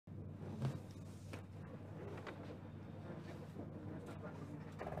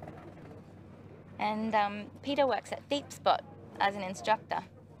And Peter works at Deep Spot as an instructor.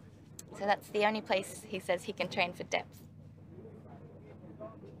 So that's the only place he says he can train for depth.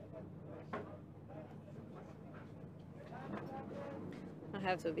 I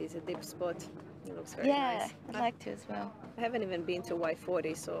have to visit Deep Spot. It looks very nice. Yeah, I'd like to as well. I haven't even been to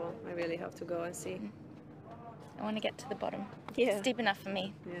Y40, so I really have to go and see. I want to get to the bottom. Yeah. It's deep enough for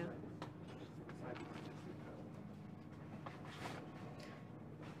me. Yeah.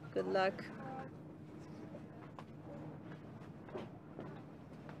 Good luck.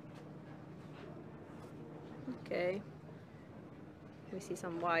 Okay. We see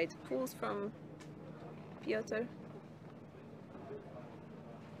some wide pools from Piotr.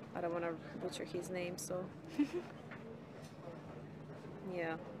 I don't want to butcher his name, so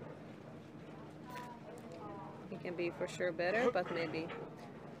yeah. He can be for sure better, but maybe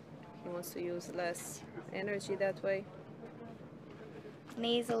he wants to use less energy that way.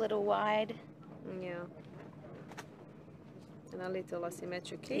 Knees a little wide. Yeah. And a little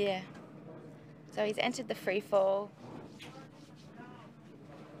asymmetric kick. Yeah. So he's entered the free fall.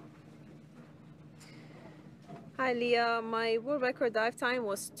 Hi Leah, my world record dive time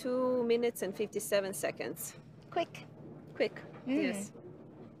was 2 minutes and 57 seconds. Quick. Quick, yes.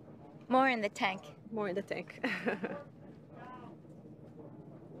 More in the tank. More in the tank.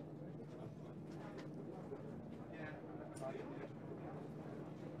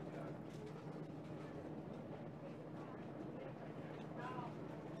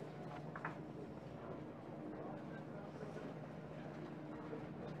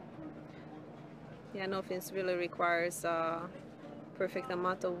 Yeah, nothing really requires a perfect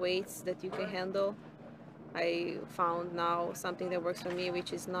amount of weights that you can handle. I found now something that works for me,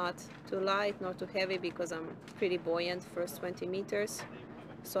 which is not too light, not too heavy, because I'm pretty buoyant first 20 meters.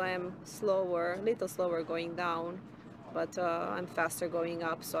 So I'm slower, a little slower going down, but I'm faster going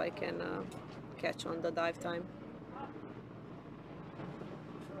up, so I can catch on the dive time.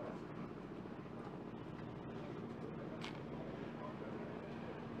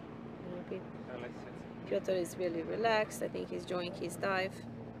 Piotr is really relaxed. I think he's enjoying his dive.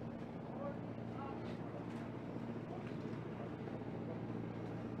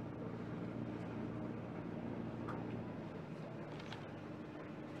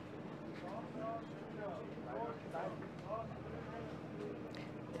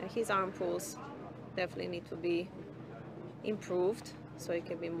 His arm pulls definitely need to be improved so he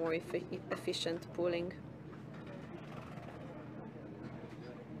can be more efficient pulling.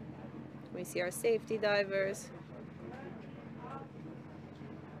 We see our safety divers.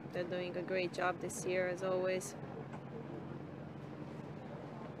 They're doing a great job this year, as always.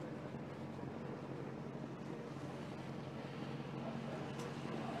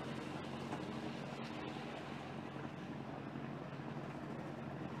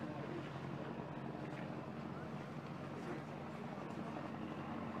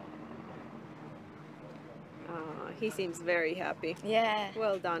 He seems very happy. Yeah.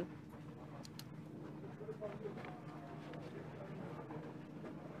 Well done.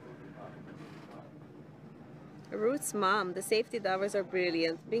 Ruth's mom, the safety divers are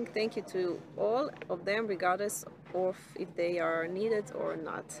brilliant. Big thank you to all of them, regardless of if they are needed or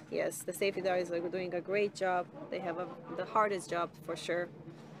not. Yes, the safety divers are doing a great job. They have the hardest job for sure.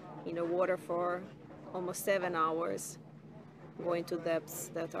 In the water for almost 7 hours, going to depths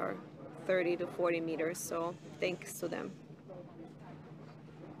that are 30 to 40 meters. So thanks to them.